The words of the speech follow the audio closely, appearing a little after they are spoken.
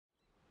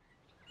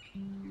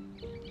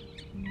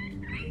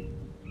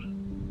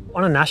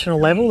On a national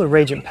level, the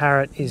Regent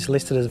Parrot is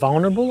listed as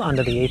vulnerable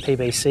under the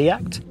EPBC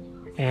Act,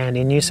 and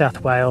in New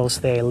South Wales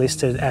they're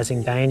listed as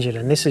endangered,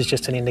 and this is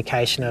just an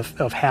indication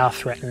of how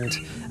threatened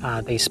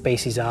these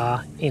species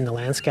are in the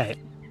landscape.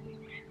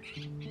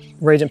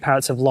 Regent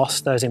Parrots have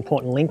lost those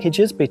important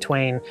linkages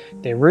between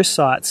their roost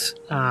sites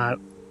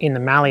in the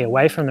mallee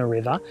away from the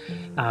river,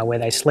 where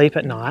they sleep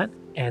at night,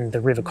 and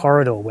the river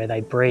corridor where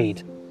they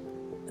breed.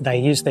 They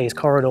use these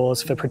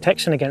corridors for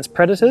protection against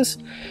predators,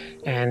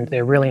 and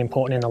they're really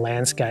important in the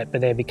landscape,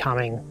 but they're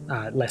becoming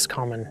less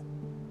common.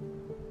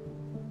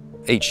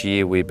 Each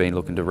year we've been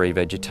looking to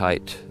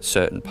revegetate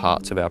certain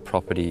parts of our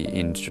property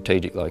in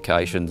strategic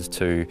locations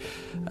to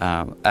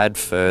add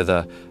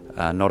further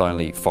not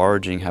only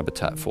foraging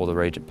habitat for the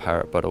Regent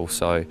Parrot, but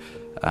also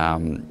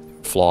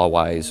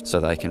flyways so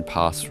they can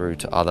pass through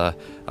to other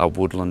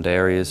woodland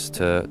areas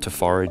to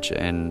forage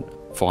and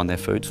find their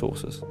food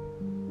sources.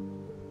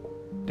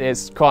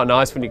 It's quite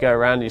nice when you go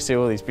around and you see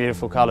all these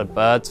beautiful coloured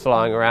birds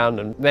flying around,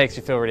 and it makes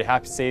you feel really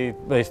happy to see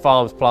these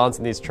farms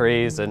planting these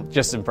trees and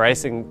just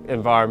embracing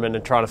environment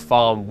and trying to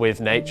farm with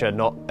nature,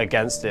 not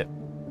against it.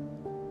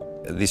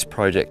 This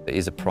project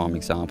is a prime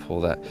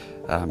example that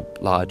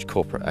large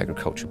corporate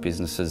agricultural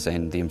businesses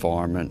and the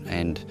environment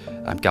and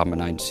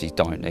government agencies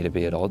don't need to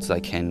be at odds.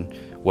 They can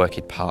work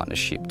in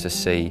partnership to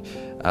see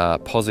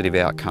positive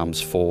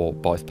outcomes for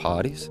both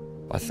parties.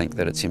 I think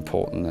that it's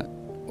important that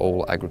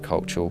all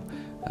agricultural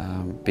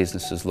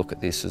businesses look at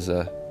this as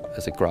a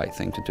great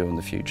thing to do in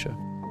the future.